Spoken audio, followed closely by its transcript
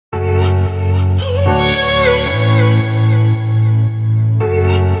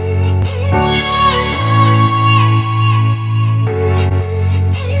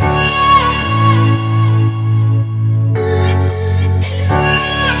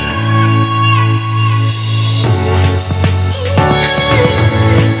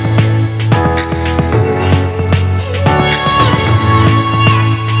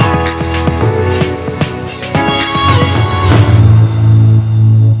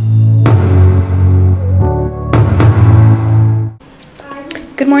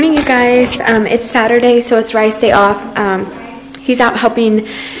morning, you guys. It's Saturday, so it's Rice Day off. He's out helping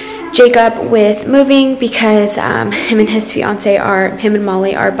Jacob with moving because him and his fiance him and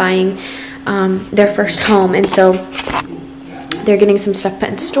Molly are buying their first home, and so they're getting some stuff put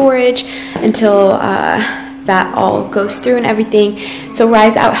in storage until that all goes through and everything. So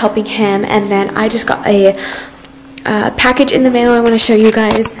Rye's out helping him, and then I just got a package in the mail I want to show you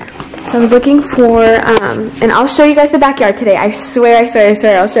guys. So I was looking for, and I'll show you guys the backyard today. I swear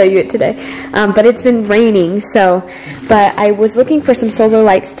I'll show you it today. But it's been raining, but I was looking for some solar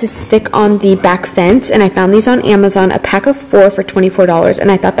lights to stick on the back fence, and I found these on Amazon, a pack of 4 for $24, and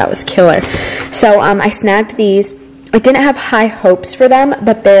I thought that was killer. So I snagged these. I didn't have high hopes for them,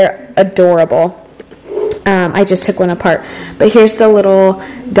 but they're adorable. I just took one apart. But here's the little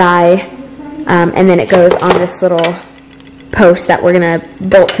guy, and then it goes on this little post that we're gonna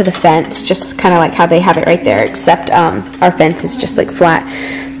bolt to the fence, just kind of like how they have it right there, except our fence is just like flat,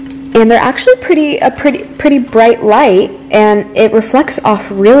 and they're actually pretty bright light, and it reflects off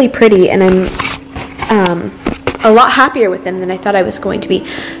really pretty, and I'm a lot happier with them than I thought I was going to be.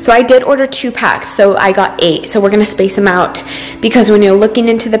 So I did order 2 packs, so I got 8. So we're gonna space them out because when you're looking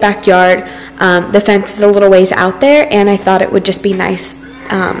into the backyard, the fence is a little ways out there, and I thought it would just be nice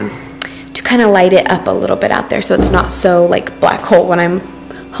to kind of light it up a little bit out there so it's not so like black hole when I'm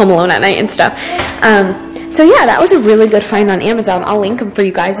home alone at night and stuff. So yeah, that was a really good find on Amazon. I'll link them for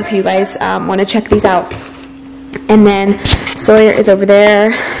you guys if you guys want to check these out. And then Sawyer is over there.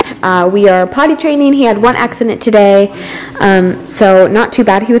 We are potty training. He had 1 accident today, so not too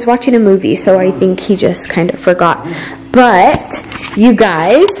bad. He was watching a movie, so I think he just kind of forgot. But you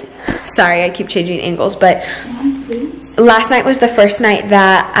guys, sorry I keep changing angles, but last night was the first night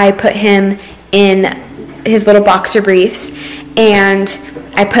that I put him in his little boxer briefs, and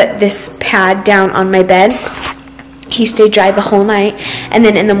I put this pad down on my bed. He stayed dry the whole night, and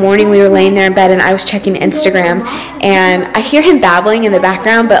then in the morning we were laying there in bed and I was checking Instagram, and I hear him babbling in the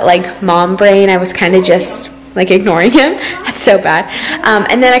background, but like mom brain, I was kind of just like ignoring him. That's so bad.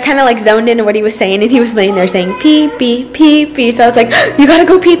 And then I kind of like zoned into what he was saying, and he was laying there saying pee pee pee pee. So I was like, you gotta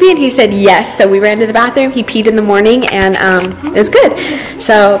go pee pee, and he said yes. So we ran to the bathroom. He peed in the morning, and it was good.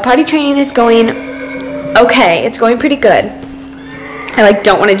 So potty training is going okay. It's going pretty good. I like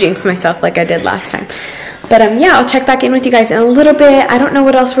don't want to jinx myself like I did last time. But yeah, I'll check back in with you guys in a little bit. I don't know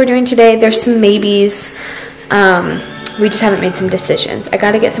what else we're doing today. There's some maybes. We just haven't made some decisions. I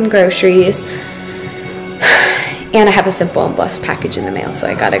gotta get some groceries. And I have a Simple and Blessed package in the mail, so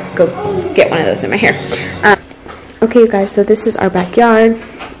I gotta go get one of those in my hair. Okay, you guys, so this is our backyard.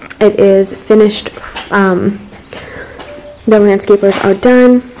 It is finished. The landscapers are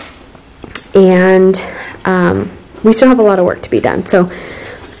done, and we still have a lot of work to be done. So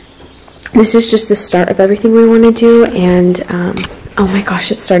this is just the start of everything we want to do, and oh my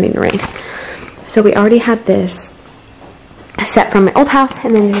gosh, it's starting to rain. So we already had this set from my old house,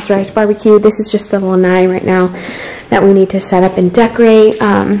 and then there's rice barbecue. This is just the lanai right now that we need to set up and decorate.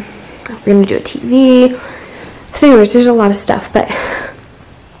 We're gonna do a TV. So anyways, there's a lot of stuff, but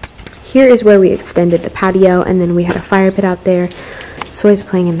here is where we extended the patio, and then we had a fire pit out there. Soy's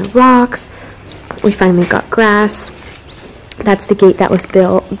playing in the rocks. We finally got grass. That's the gate that was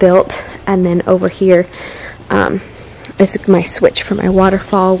built, and then over here is my switch for my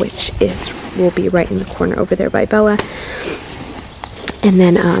waterfall, which will be right in the corner over there by Bella. And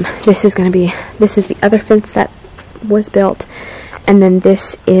then this is the other fence that was built, and then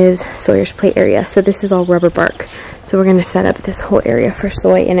this is Sawyer's play area. So this is all rubber bark. So we're gonna set up this whole area for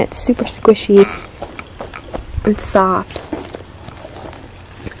Soy, and it's super squishy and soft.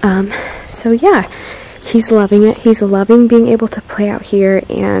 So yeah, he's loving it. He's loving being able to play out here,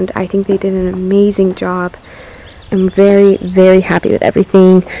 and I think they did an amazing job. I'm very, very happy with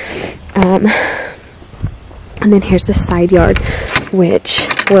everything. And then here's the side yard, which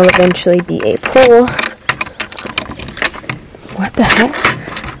will eventually be a pool. What the heck?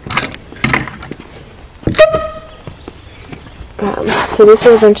 So this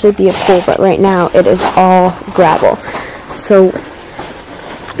will eventually be a pool, but right now it is all gravel. So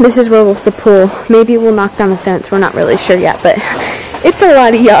this is where the pool, maybe we'll knock down the fence. We're not really sure yet, but it's a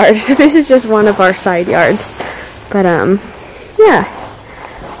lot of yards. This is just one of our side yards. But yeah,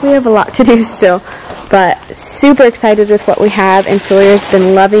 we have a lot to do still. But super excited with what we have, and Sawyer's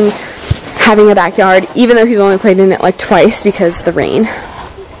been loving having a backyard, even though he's only played in it like twice because of the rain.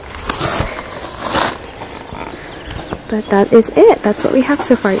 But that is it. That's what we have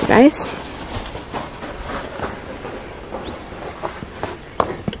so far, you guys.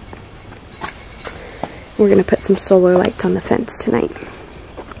 We're going to put some solar lights on the fence tonight.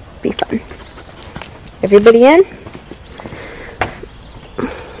 Be fun. Everybody in?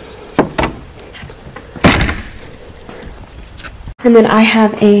 And then I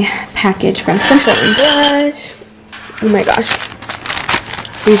have a package from Simple and Blush. Oh my gosh.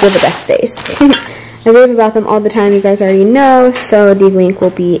 These are the best days. I rave about them all the time, you guys already know, so the link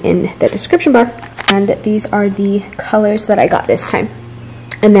will be in the description bar. And these are the colors that I got this time.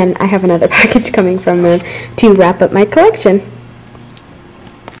 And then I have another package coming from them to wrap up my collection.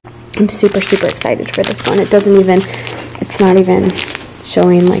 I'm super excited for this one. It's not even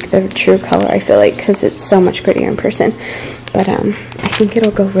showing like the true color, I feel like, because it's so much prettier in person. But I think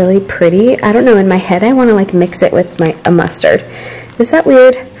it'll go really pretty. I don't know, in my head I want to like mix it with a mustard. Is that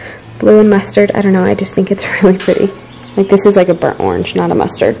weird? Blue and mustard, I don't know, I just think it's really pretty. Like this is like a burnt orange, not a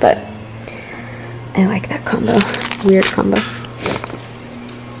mustard, but I like that combo. Weird combo.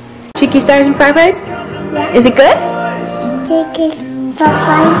 Cheeky stars and fry fries? Yeah. Is it good? Cheeky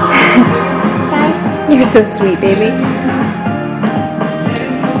fries. You're so sweet, baby.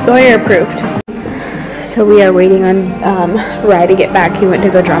 Sawyer approved. So we are waiting on Rye to get back. He went to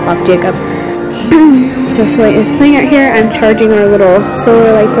go drop off Jacob. So Sawyer is playing out here. I'm charging our little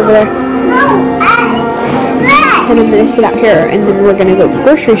solar lights over there. And I'm gonna sit out here and then we're gonna go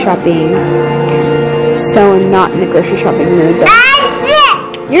grocery shopping. So I'm not in the grocery shopping mood, but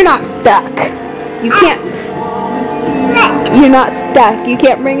you're not stuck. You can't. You're not stuck. You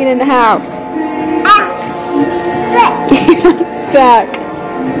can't bring it in the house. You're not stuck.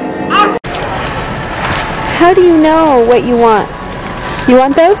 How do you know what you want? You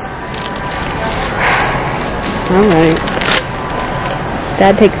want those? Alright.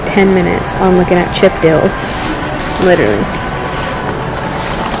 Dad takes 10 minutes on looking at chip deals. Literally.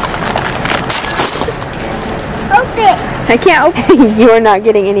 Open. I can't open. You are not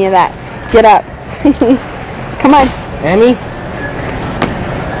getting any of that. Get up. Come on. Nanny?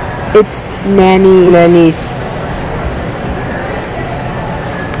 It's Nanny's.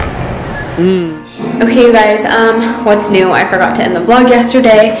 Okay, you guys, what's new? I forgot to end the vlog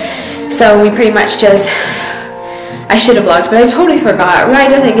yesterday, so we pretty much just, I should have vlogged, but I totally forgot. Rye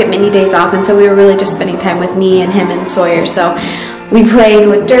doesn't get many days off, and so we were really just spending time with me and him and Sawyer, so we played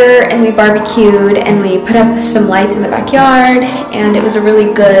with dirt, and we barbecued, and we put up some lights in the backyard, and it was a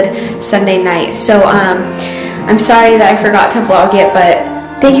really good Sunday night. So, I'm sorry that I forgot to vlog it,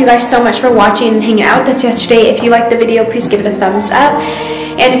 but thank you guys so much for watching and hanging out with us yesterday. If you liked the video, please give it a thumbs up.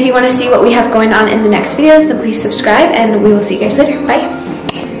 And if you want to see what we have going on in the next videos, then please subscribe, and we will see you guys later. Bye.